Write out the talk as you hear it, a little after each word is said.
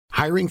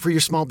Hiring for your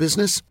small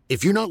business?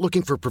 If you're not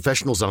looking for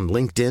professionals on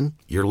LinkedIn,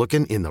 you're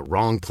looking in the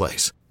wrong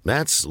place.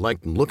 That's like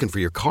looking for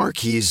your car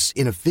keys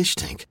in a fish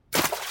tank.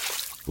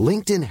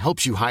 LinkedIn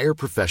helps you hire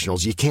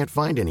professionals you can't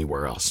find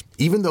anywhere else,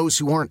 even those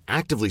who aren't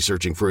actively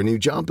searching for a new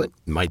job but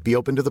might be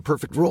open to the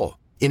perfect role.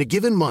 In a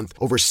given month,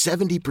 over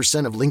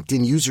 70% of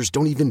LinkedIn users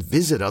don't even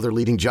visit other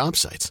leading job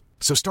sites.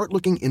 So start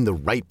looking in the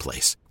right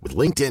place. With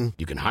LinkedIn,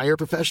 you can hire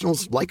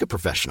professionals like a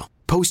professional.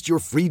 Post your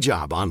free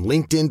job on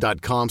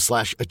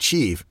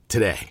linkedin.com/achieve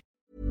today.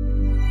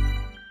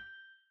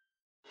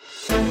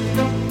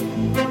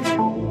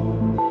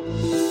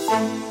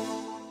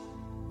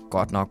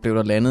 Godt nok blev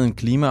der landet en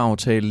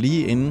klimaaftale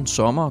lige inden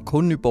sommer.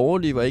 Kun Nye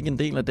Borgerlige var ikke en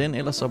del af den,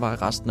 ellers så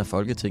var resten af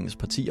Folketingets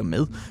partier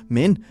med.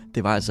 Men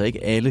det var altså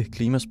ikke alle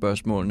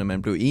klimaspørgsmålene,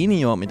 man blev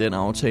enige om i den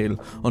aftale.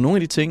 Og nogle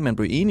af de ting, man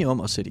blev enige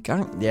om at sætte i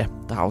gang, ja,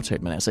 der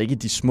aftalte man altså ikke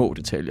de små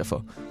detaljer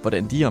for,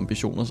 hvordan de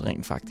ambitioner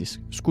rent faktisk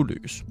skulle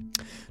lykkes.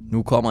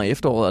 Nu kommer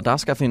efteråret, og der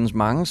skal findes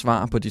mange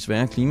svar på de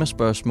svære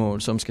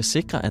klimaspørgsmål, som skal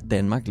sikre, at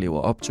Danmark lever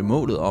op til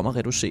målet om at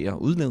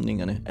reducere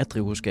udledningerne af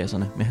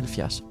drivhusgasserne med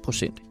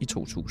 70% i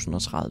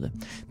 2030.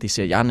 Det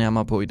ser jeg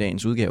nærmere på i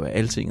dagens udgave af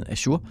Altinget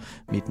Azure.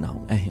 Mit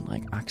navn er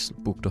Henrik Axel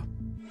Bugter.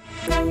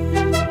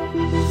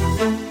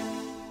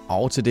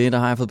 Og til det, der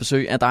har jeg fået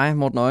besøg af dig,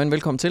 Morten Øjen.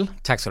 Velkommen til.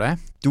 Tak skal du have.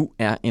 Du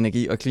er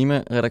energi- og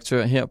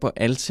klimaredaktør her på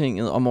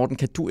Altinget. Og Morten,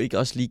 kan du ikke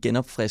også lige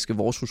genopfriske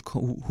vores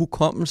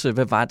hukommelse?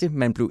 Hvad var det,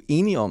 man blev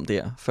enige om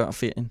der før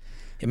ferien?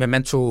 Jamen,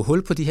 man tog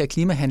hul på de her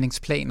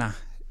klimahandlingsplaner.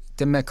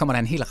 Dem kommer der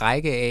en hel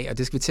række af, og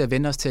det skal vi til at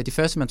vende os til. De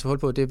første, man tog hul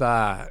på, det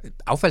var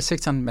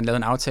affaldssektoren. Man lavede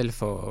en aftale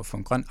for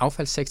en grøn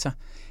affaldssektor.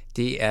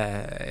 Det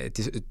er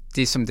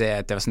det som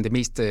der var sådan det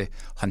mest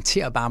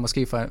håndterbare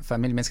måske for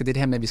almindelige mennesker. Det er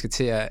det her med, at vi skal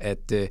til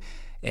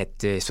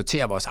at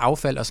sortere vores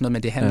affald og sådan noget,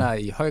 men det handler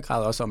i høj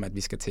grad også om, at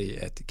vi skal til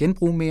at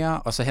genbruge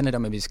mere, og så handler det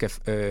om, at vi skal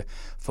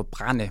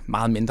forbrænde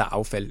meget mindre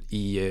affald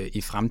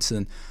i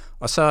fremtiden.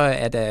 Og så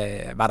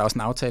var der også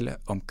en aftale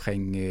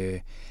omkring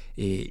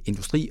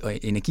industri og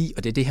energi,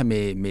 og det er det her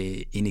med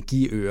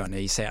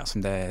energiøerne især,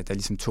 som der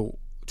ligesom tog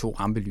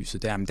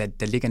rampelyset der. Men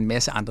der ligger en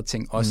masse andre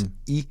ting også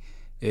i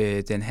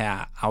den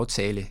her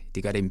aftale.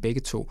 Det gør det i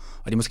begge to.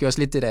 Og det er måske også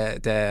lidt det,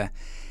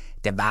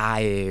 der var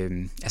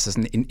altså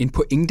sådan en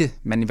pointe,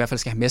 man i hvert fald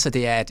skal have med sig,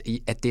 det er,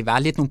 at det var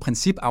lidt nogle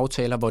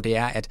principaftaler, hvor det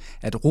er,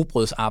 at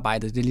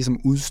rugbrødsarbejdet, det ligesom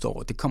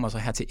udstår. Det kommer så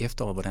her til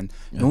efteråret, hvordan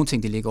nogle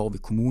ting, det ligger over ved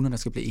kommunerne,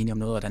 skal blive enige om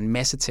noget, og der er en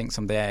masse ting,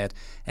 som det er,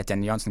 at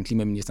Dan Jørgensen,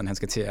 klimaministeren, han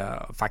skal til at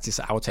faktisk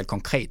aftale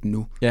konkret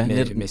nu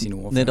med sine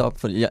ordfører. Netop,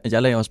 for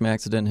jeg lagde også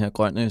mærke til den her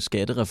grønne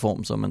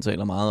skattereform, som man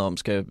taler meget om,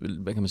 skal,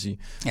 hvad kan man sige,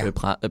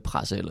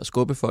 presse eller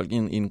skubbe folk i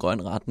en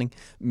grøn retning,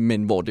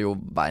 men hvor det jo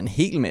var en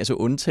hel masse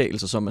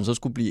undtagelser, som man så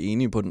skulle blive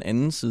enige på den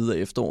anden side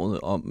af efteråret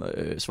om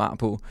svar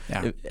på.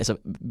 Ja. Altså,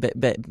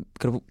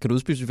 kan du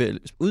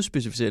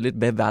udspecificere lidt,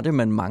 hvad var det,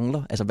 man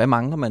mangler? Altså, hvad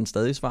mangler man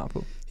stadig svar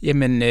på?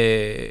 Jamen,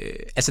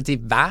 altså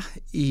det var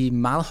i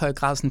meget høj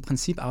grad sådan en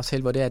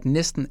principaftale, hvor det er, at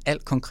næsten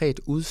alt konkret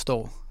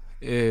udstår.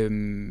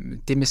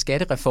 Det med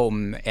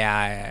skattereformen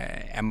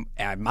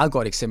er et meget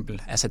godt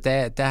eksempel. Altså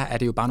der er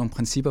det jo bare nogle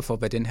principper for,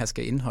 hvad den her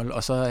skal indeholde,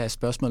 og så er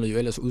spørgsmålet jo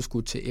ellers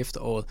udskudt til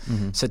efteråret.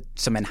 Mm-hmm.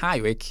 Så man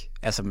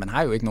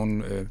har jo ikke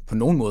nogen på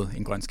nogen måde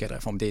en grøn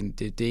skattereform.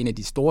 Det er en af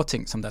de store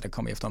ting, som der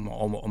kommer efter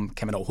om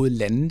kan man overhovedet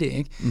lande det,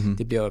 ikke? Mm-hmm.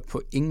 Det bliver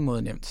på ingen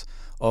måde nemt.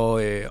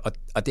 Og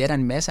det er der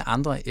en masse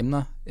andre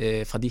emner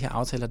fra de her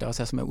aftaler, der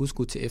også er, som er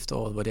udskudt til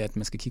efteråret, hvor det er, at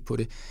man skal kigge på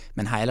det.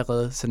 Man har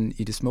allerede sådan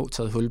i det små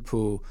taget hul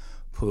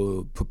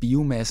på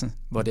biomassen,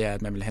 hvor det er,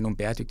 at man vil have nogle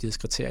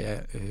bæredygtighedskriterier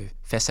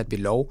fastsat ved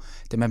lov.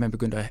 Dem er man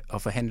begyndt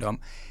at forhandle om.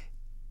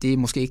 Det er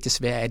måske ikke det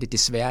svære af det. Det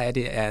svære af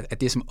det er,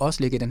 at det, som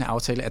også ligger i den her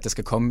aftale, at der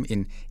skal komme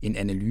en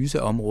analyse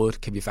af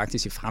området, kan vi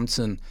faktisk i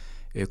fremtiden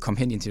komme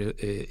hen til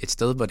et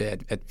sted, hvor det er,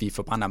 at vi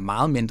forbrænder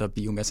meget mindre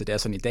biomasse. Det er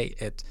sådan i dag,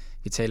 at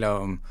vi taler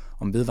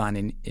om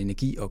vedvarende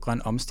energi og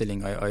grøn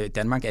omstilling, og i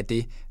Danmark er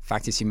det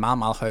faktisk i meget,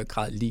 meget høj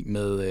grad lige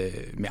med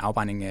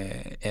afbrænding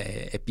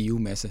af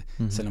biomasse,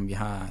 selvom vi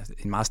har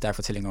en meget stærk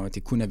fortælling om, at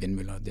det kun er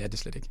vindmøller. Det er det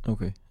slet ikke.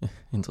 Okay,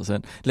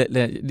 interessant.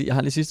 Jeg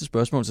har lige sidste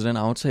spørgsmål til den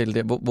aftale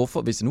der.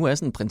 Hvorfor, hvis det nu er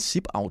sådan en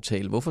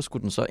principaftale, hvorfor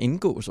skulle den så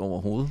indgås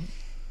overhovedet?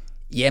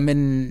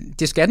 Jamen,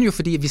 det skal den jo,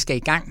 fordi vi skal i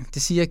gang.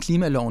 Det siger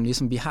klimaloven,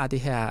 ligesom vi har det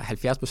her 70%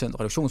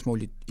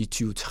 reduktionsmål i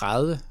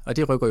 2030, og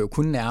det rykker jo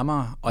kun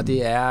nærmere, og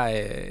det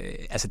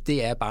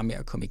er bare med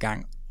at komme i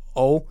gang.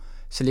 Og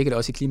så ligger det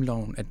også i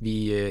klimaloven, at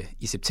vi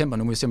i september,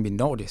 nu må vi se, om vi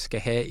når det, skal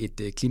have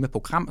et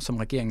klimaprogram, som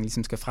regeringen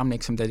ligesom skal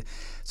fremlægge,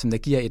 som der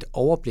giver et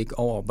overblik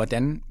over,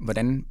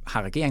 hvordan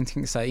har regeringen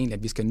tænkt sig egentlig,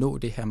 at vi skal nå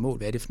det her mål.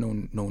 Hvad er det for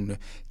nogle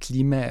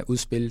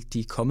klimaudspil, de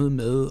er kommet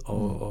med,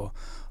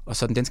 og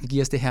sådan, den skal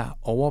give os det her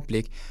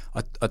overblik.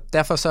 Og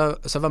derfor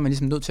så var man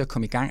ligesom nødt til at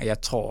komme i gang, og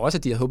jeg tror også,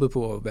 at de havde håbet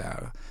på at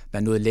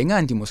være noget længere,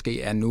 end de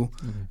måske er nu,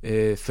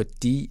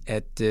 fordi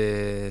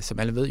at, som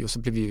alle ved jo, så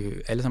blev vi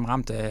alle sammen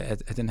ramt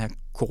af den her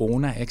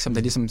corona, ikke, som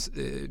der ligesom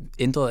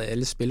ændrede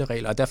alle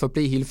spilleregler, og derfor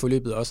blev hele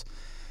forløbet også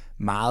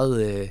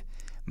meget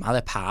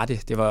aparte.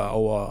 Det var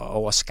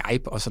over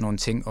Skype og sådan nogle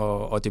ting,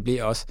 og det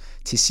blev også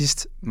til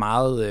sidst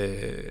meget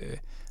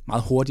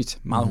meget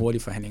hurtige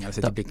forhandlinger,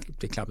 altså det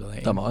blev klappet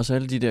af. Der var også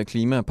alle de der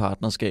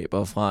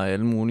klimapartnerskaber fra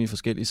alle mulige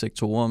forskellige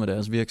sektorer med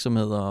deres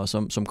virksomheder,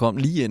 som kom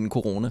lige inden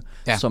corona,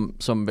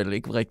 som vel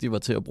ikke rigtig var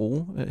til at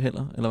bruge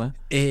heller, eller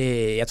hvad?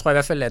 Jeg tror i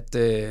hvert fald, at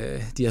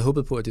de havde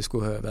håbet på, at det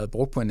skulle have været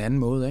brugt på en anden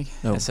måde, ikke?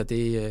 Altså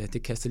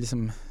det kastede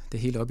ligesom det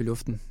hele op i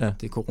luften,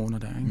 det er corona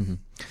der, ikke? Mm-hmm.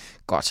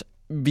 Godt.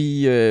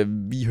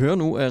 Vi hører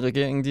nu, at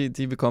regeringen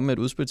de vil komme med et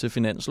udspil til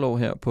finanslov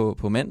her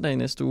på mandag i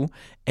næste uge.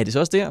 Er det så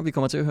også der, vi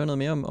kommer til at høre noget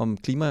mere om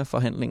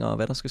klimaforhandlinger og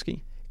hvad der skal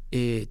ske?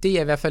 Det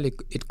er i hvert fald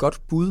et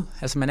godt bud.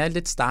 Altså man er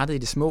lidt startet i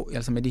det små,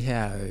 altså med de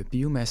her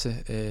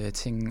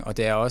biomasse-ting, og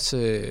der er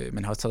også,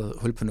 man har også taget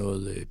hul på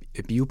noget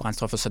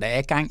biobrændstoffer, så der er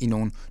i gang i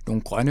nogle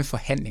grønne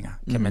forhandlinger,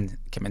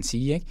 kan man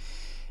sige,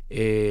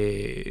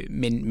 ikke?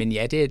 Men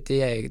ja, det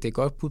er et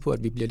godt bud på,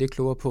 at vi bliver lidt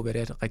klogere på, hvad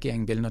det er,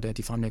 regeringen vil, når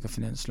de fremlægger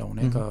finansloven,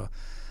 ikke?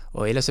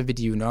 Og ellers så vil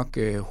de jo nok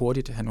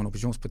hurtigt have nogle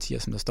oppositionspartier,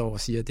 som der står og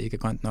siger, at det ikke er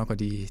grønt nok, og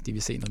de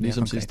vil se noget mere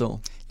ligesom konkret.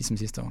 Ligesom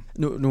sidste år.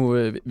 Nu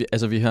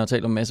altså vi har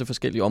talt om en masse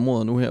forskellige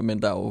områder nu her,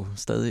 men der er jo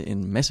stadig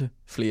en masse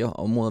flere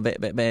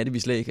områder. Hvad er det, vi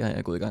slet ikke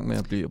er gået i gang med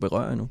at blive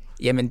berørt nu?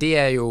 Jamen det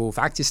er jo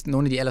faktisk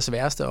nogle af de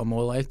allersværeste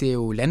områder, ikke? Det er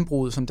jo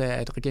landbruget, som der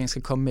at regeringen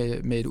skal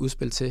komme med et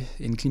udspil til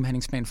en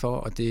klimahandlingsplan for,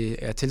 og det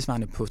er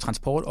tilsvarende på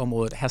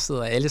transportområdet. Her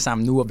sidder alle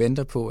sammen nu og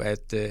venter på,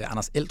 at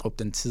Anders Eldrup,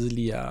 den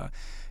tidligere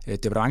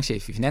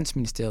departementschef i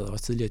Finansministeriet, og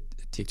også tidligere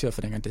direktør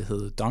for dengang, det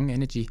hed Dong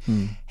Energy,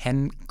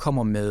 han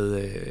kommer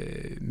med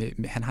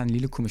han har en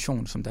lille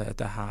kommission, som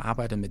der har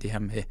arbejdet med det her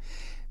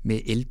med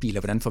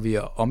elbiler. Hvordan får vi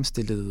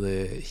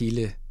omstillet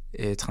hele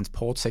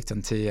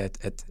transportsektoren til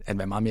at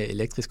være meget mere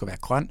elektrisk og være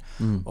grøn,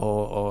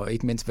 og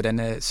ikke mindst,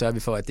 hvordan sørger vi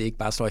for, at det ikke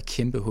bare slår et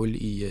kæmpe hul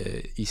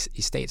i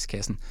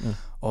statskassen.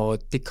 Og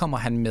det kommer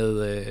han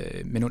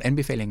med nogle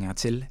anbefalinger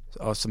til,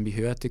 og som vi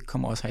hører, det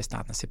kommer også her i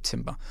starten af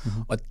september.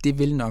 Og det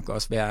vil nok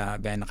også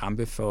være en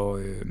rampe for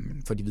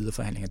de videre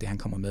forhandlinger, det han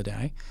kommer med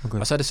der, ikke? Okay.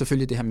 Og så er det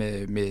selvfølgelig det her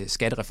med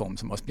skattereform,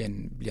 som også bliver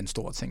en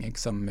stor ting,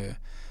 ikke? Som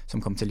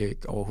kommer til at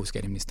ligge over hos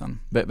skatteministeren.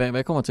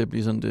 Hvad kommer til at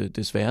blive sådan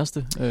det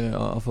sværeste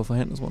at få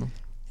forhandlet, tror du?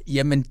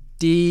 Jamen,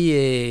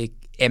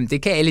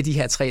 det kan alle de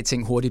her 3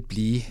 ting hurtigt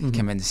blive,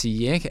 kan man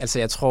sige, ikke? Altså,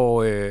 jeg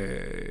tror,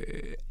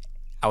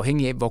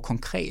 afhængig af, hvor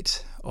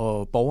konkret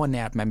og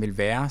borgernært man vil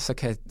være, så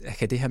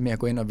kan det her med at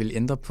gå ind og vil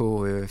ændre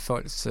på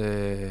folks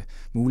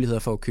muligheder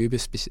for at købe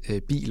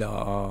biler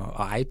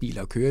og eje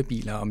biler og køre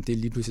biler, om det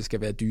lige pludselig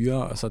skal være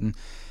dyrere og sådan,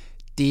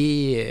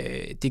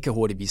 det kan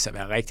hurtigt vise sig at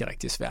være rigtig,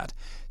 rigtig svært.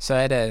 Så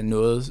er der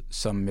noget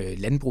som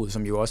landbruget,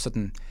 som jo også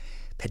sådan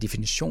per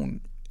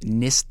definition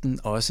næsten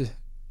også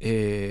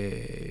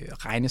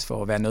regnes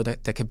for at være noget,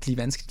 der kan blive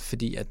vanskeligt,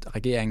 fordi at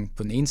regeringen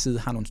på den ene side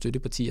har nogle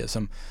støttepartier,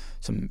 som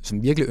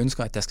virkelig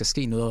ønsker, at der skal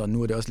ske noget, og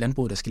nu er det også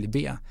landbruget, der skal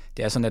levere.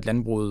 Det er sådan, at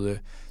landbruget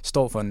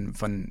står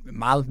for en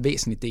meget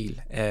væsentlig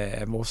del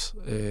af vores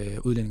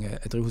udledning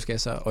af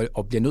drivhusgasser,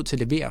 og bliver nødt til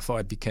at levere, for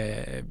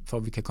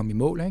at vi kan komme i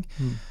mål, ikke?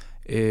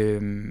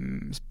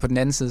 På den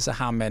anden side, så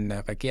har man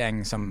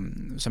regeringen,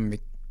 som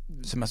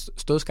har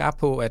stået skarp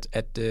på,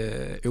 at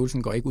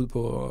øvelsen går ikke ud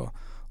på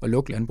at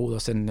lukke landbruget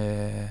og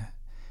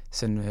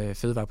sende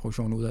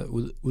fødevareproduktionen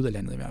ud af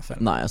landet i hvert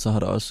fald. Nej,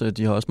 altså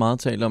de har også meget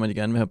talt om, at de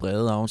gerne vil have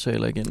brede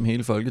aftaler igennem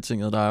hele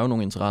Folketinget. Der er jo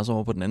nogle interesser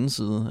over på den anden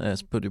side,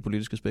 altså på det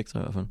politiske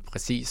spektrum i hvert fald.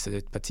 Præcis.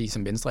 Et parti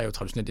som Venstre er jo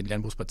traditionelt et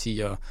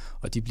landbrugsparti,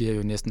 og de bliver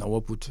jo næsten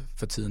overbudt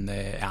for tiden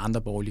af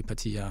andre borgerlige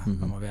partier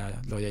om at være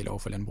loyale over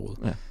for landbruget.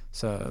 Ja.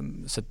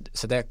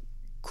 Så der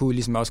kunne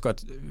ligesom også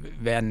godt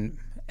være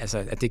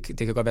at det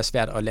kan godt være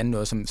svært at lande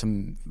noget,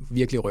 som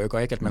virkelig rykker,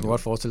 ikke? At man kan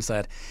godt forestille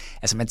sig,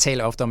 at man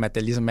taler ofte om, at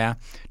der ligesom er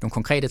nogle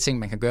konkrete ting,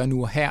 man kan gøre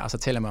nu og her, og så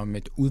taler man om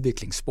et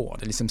udviklingsspor,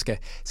 der ligesom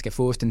skal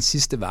få os den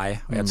sidste vej.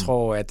 Og jeg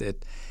tror, at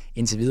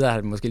indtil videre har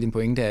det måske lige en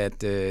pointe,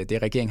 at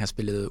det regeringen har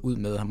spillet ud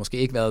med, har måske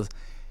ikke været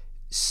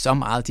så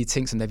meget de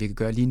ting, som der vi kan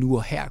gøre lige nu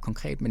og her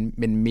konkret,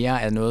 men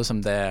mere er noget,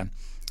 som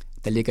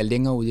der ligger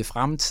længere ude i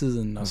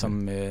fremtiden, og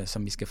som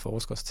vi skal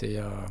forske os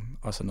til,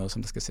 og så noget,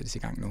 som der skal sættes i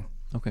gang nu.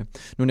 Okay.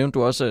 Nu nævnte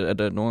du også, at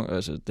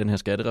den her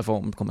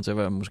skattereform kommer til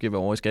at måske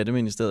være over i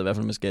Skatteministeriet, i hvert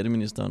fald med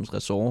skatteministerens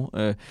ressort.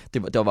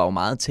 Der var jo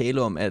meget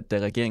tale om, at da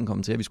regeringen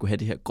kom til, at vi skulle have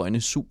det her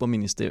grønne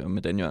superministerium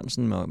med Dan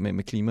Jørgensen,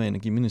 med Klima- og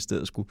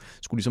Energiministeriet, skulle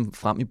ligesom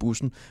frem i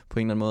bussen på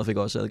en eller anden måde, og fik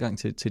også adgang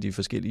til de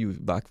forskellige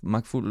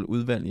magtfulde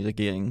udvalg i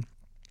regeringen.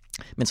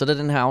 Men så da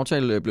den her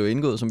aftale blev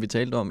indgået, som vi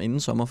talte om inden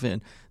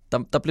sommerferien,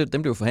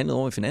 den blev forhandlet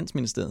over i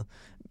Finansministeriet.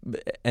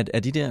 Er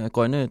det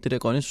der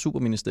grønne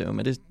superministerium,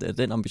 er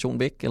den ambition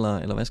væk,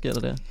 eller hvad sker der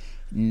der?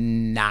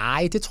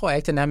 Nej, det tror jeg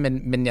ikke, den er,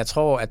 men jeg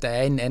tror, at der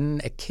er en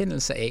anden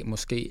erkendelse af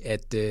måske,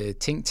 at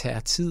ting tager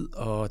tid,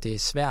 og det er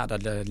svært,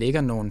 og der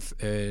ligger noget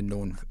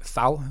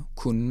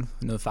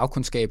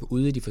fagkundskab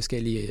ude i de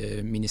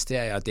forskellige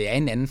ministerier, og det er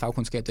en anden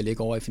fagkundskab, der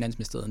ligger over i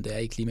Finansministeriet, end det er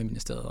i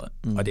Klimaministeriet,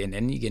 og det er en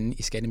anden igen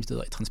i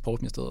Skatteministeriet, i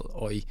Transportministeriet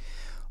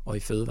og i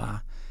Fødevare.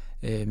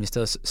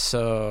 Ministeriet.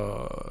 Så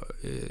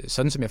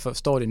sådan som jeg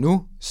forstår det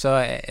nu, så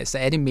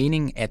er det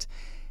meningen, at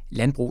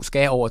landbrug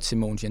skal over til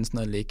Mogens Jensen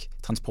og ligge,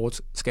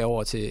 transport skal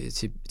over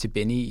til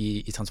Benny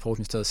i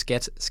Transportministeriet,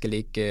 skat skal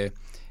ligge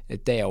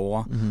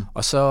derover,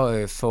 og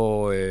så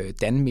får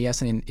Dan mere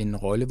sådan en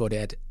rolle, hvor det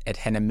er, at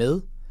han er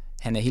med.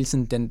 Han er hele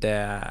tiden den,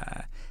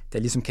 der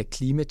ligesom kan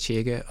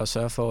klimatjekke og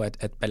sørge for,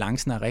 at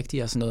balancen er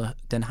rigtig og sådan noget.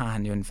 Den har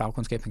han jo en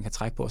fagkundskab, han kan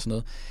trække på og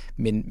sådan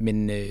noget.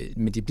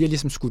 Men det bliver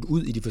ligesom skudt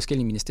ud i de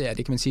forskellige ministerier.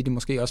 Det kan man sige, det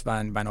måske også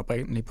var en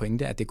oprindelig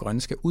pointe, at det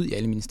grønne skal ud i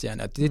alle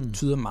ministerierne, og det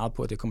tyder meget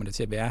på, at det kommer det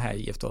til at være her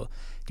i efteråret.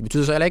 Det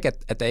betyder så heller ikke,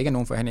 at der ikke er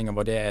nogen forhandlinger,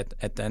 hvor det er,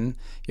 at Dan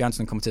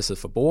Jørgensen kommer til at sidde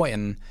for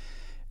bordenden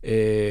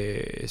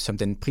som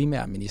den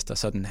primære minister.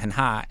 Sådan, han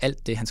har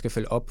alt det, han skal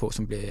følge op på,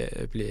 som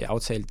blev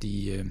aftalt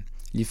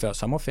lige før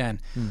sommerferien.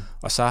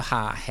 Og så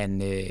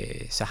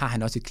har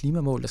han også et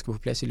klimamål, der skal på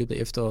plads i løbet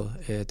af efteråret.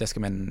 Der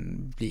skal man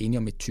blive enige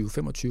om et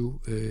 2025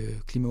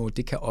 klimamål.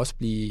 Det kan også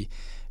blive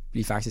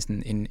faktisk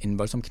en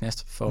voldsom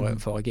knast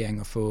for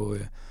regeringen at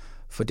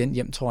få den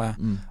hjem, tror jeg.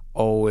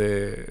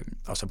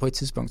 Og så på et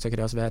tidspunkt, så kan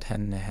det også være, at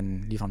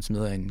han ligefrem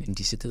smider en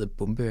decideret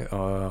bombe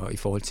og i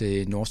forhold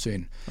til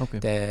Nordsøen. Okay.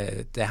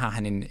 Der har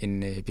han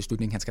en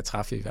beslutning, han skal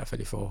træffe, i hvert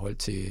fald i forhold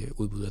til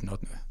udbud af den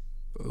 8.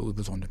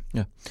 udbudsrunde.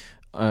 Ja.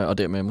 Og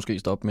dermed måske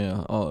stoppe med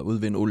at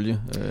udvinde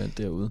olie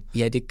derude.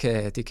 Ja, det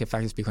kan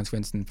faktisk blive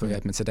konsekvensen på,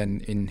 at man sætter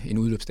en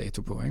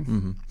udløbsdato på. Ikke?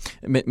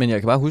 Men jeg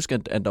kan bare huske,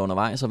 at der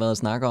undervejs har været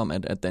snak om,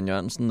 at Dan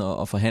Jørgensen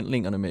og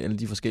forhandlingerne med alle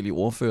de forskellige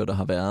ordfører, der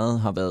har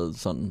været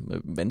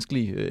sådan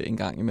vanskelige en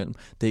gang imellem.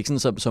 Det er ikke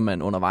sådan, som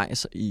man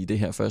undervejs i det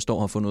her første år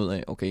har fundet ud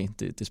af, okay,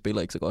 det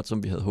spiller ikke så godt,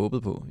 som vi havde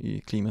håbet på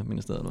i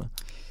Klimaministeriet, eller hvad?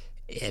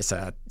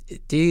 Altså,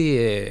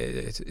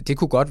 det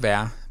kunne godt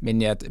være,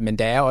 men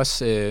der er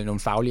også nogle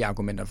faglige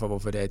argumenter for,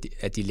 hvorfor det er,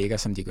 at de ligger,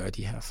 som de gør,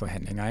 de her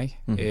forhandlinger. Ikke?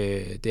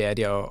 Det er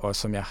det, og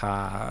som jeg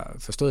har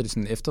forstået det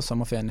sådan efter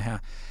sommerferien her,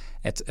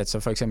 at så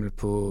for eksempel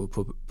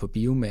på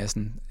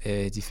biomassen,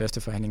 de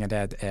første forhandlinger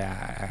der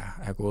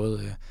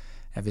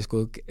er vist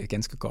gået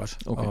ganske godt,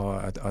 okay.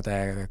 og der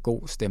er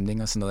god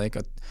stemning og sådan noget.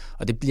 Ikke?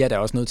 Og det bliver der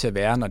også nødt til at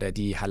være, når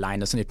de har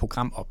legnet sådan et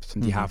program op,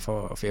 som de har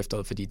for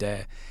efteråret, fordi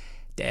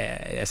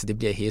altså det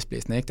bliver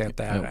hæsblæsende, ikke?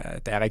 Der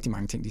er rigtig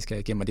mange ting, de skal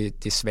igennem, og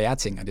det er svære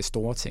ting, og det er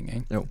store ting,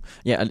 ikke? Jo.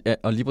 Ja,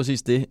 og lige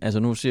præcis det. Altså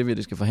nu siger vi, at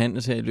det skal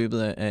forhandles her i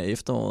løbet af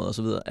efteråret og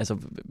så videre. Altså,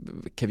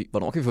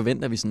 hvornår kan vi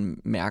forvente, at vi sådan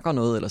mærker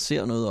noget, eller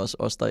ser noget,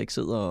 os der ikke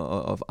sidder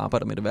og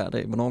arbejder med det hver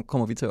dag? Hvornår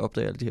kommer vi til at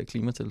opdage alle de her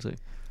klimatiltag?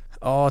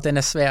 Den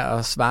er svær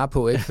at svare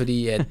på, ikke?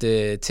 Fordi at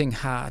ting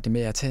har det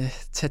med at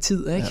tage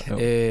tid, ikke? Ja,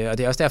 og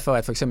det er også derfor,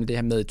 at for eksempel det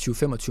her med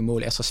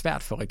 2025-mål er så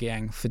svært for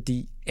regeringen,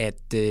 fordi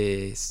at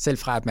selv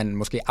fra at man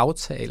måske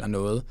aftaler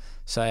noget,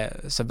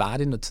 så var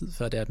det noget tid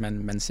før det, at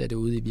man ser det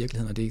ude i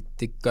virkeligheden, og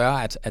det gør,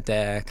 at der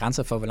er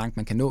grænser for, hvor langt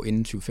man kan nå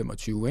inden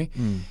 2025, ikke?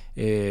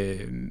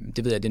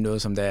 Det ved jeg, det er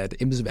noget, som der et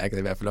embedsværket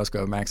i hvert fald også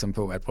gør opmærksom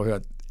på, at prøv at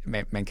høre,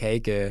 man kan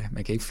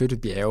ikke flytte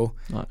bjerge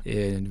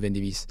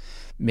nødvendigvis.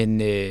 Men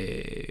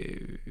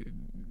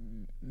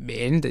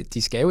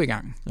de skal jo i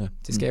gang. Ja.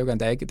 De skal jo i gang.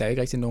 Der er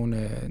ikke rigtig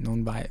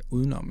nogen vej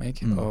udenom,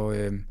 ikke?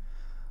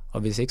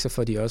 Og hvis ikke, så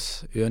får de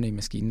også ørerne i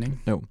maskinen, ikke?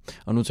 Jo,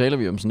 og nu taler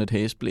vi om sådan et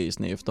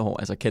hæsblæsende efterår.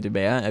 Altså kan det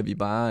være, at vi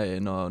bare,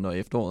 når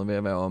efteråret er ved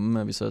at være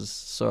omme, at vi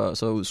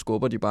så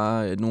udskubber de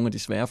bare nogle af de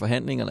svære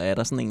forhandlinger, eller er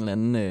der sådan en eller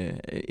anden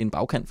en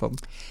bagkant for dem?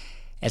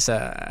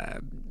 Altså,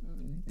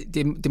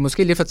 det er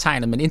måske lidt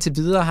fortegnet, men indtil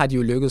videre har de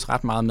jo lykkedes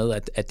ret meget med,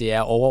 at det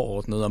er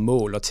overordnet og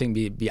mål og ting,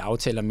 vi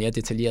aftaler mere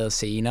detaljeret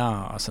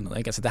senere og sådan noget,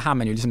 ikke? Altså der har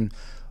man jo ligesom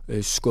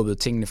skubbet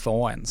tingene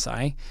foran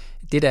sig, ikke?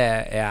 Det, der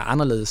er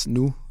anderledes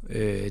nu,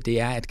 det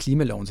er, at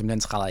klimaloven simpelthen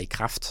træder i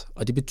kraft,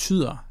 og det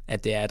betyder,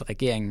 at det er, at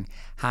regeringen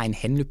har en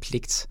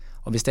handlepligt,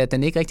 og hvis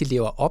den ikke rigtig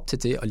lever op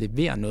til det og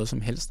leverer noget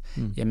som helst,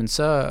 jamen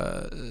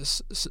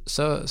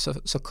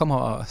så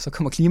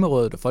kommer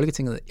Klimarådet og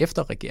Folketinget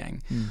efter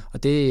regeringen,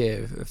 og det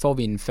får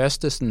vi en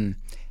første sådan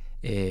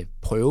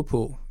prøve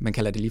på. Man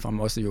kalder det ligefrem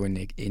også jo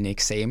en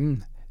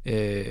eksamen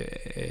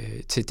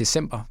til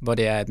december, hvor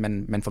det er, at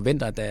man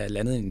forventer, at der er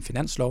landet en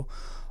finanslov,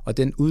 og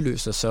den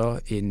udløser så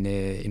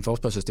en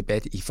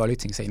forespørgselsdebat i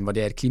Folketingssalen, hvor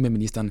det er, at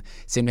klimaministeren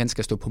simpelthen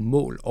skal stå på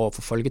mål over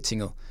for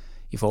Folketinget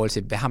i forhold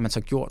til, hvad har man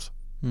så gjort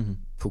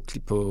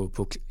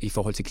i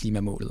forhold til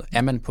klimamålet?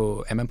 Er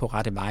man på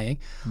rette vej,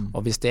 ikke?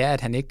 Og hvis det er,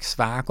 at han ikke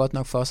svarer godt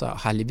nok for sig og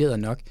har leveret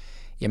nok,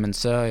 jamen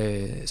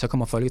så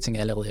kommer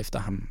Folketinget allerede efter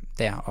ham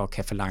der og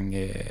kan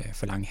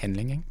forlange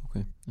handling, ikke?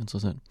 Okay,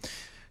 interessant.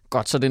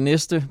 Godt, så det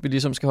næste, vi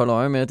ligesom skal holde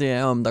øje med, det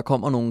er, om der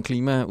kommer nogle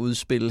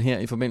klimaudspil her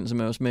i forbindelse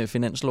med også med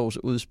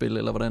finanslovsudspil,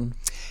 eller hvordan?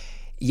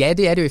 Ja,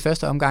 det er det jo i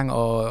første omgang,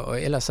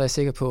 og ellers så er jeg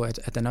sikker på,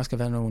 at der nok skal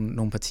være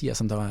nogle partier,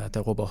 som der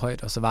råber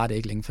højt, og så var det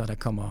ikke længe, før der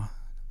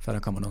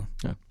kommer noget.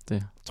 Ja,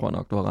 det tror jeg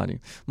nok, du har ret i.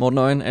 Morten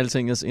Øjen,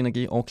 Altingets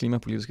energi- og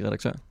klimapolitiske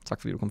redaktør.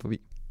 Tak fordi du kom forbi.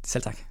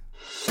 Selv tak.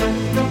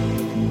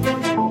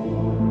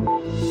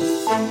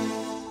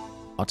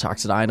 Og tak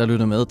til dig, der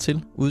lytter med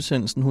til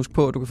udsendelsen. Husk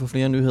på, at du kan få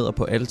flere nyheder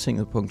på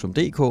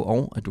altinget.dk,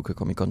 og at du kan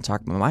komme i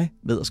kontakt med mig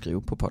ved at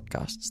skrive på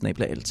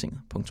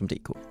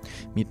podcast@altinget.dk.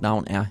 Mit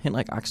navn er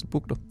Henrik Axel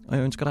Bugter, og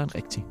jeg ønsker dig en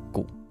rigtig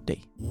god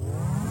dag.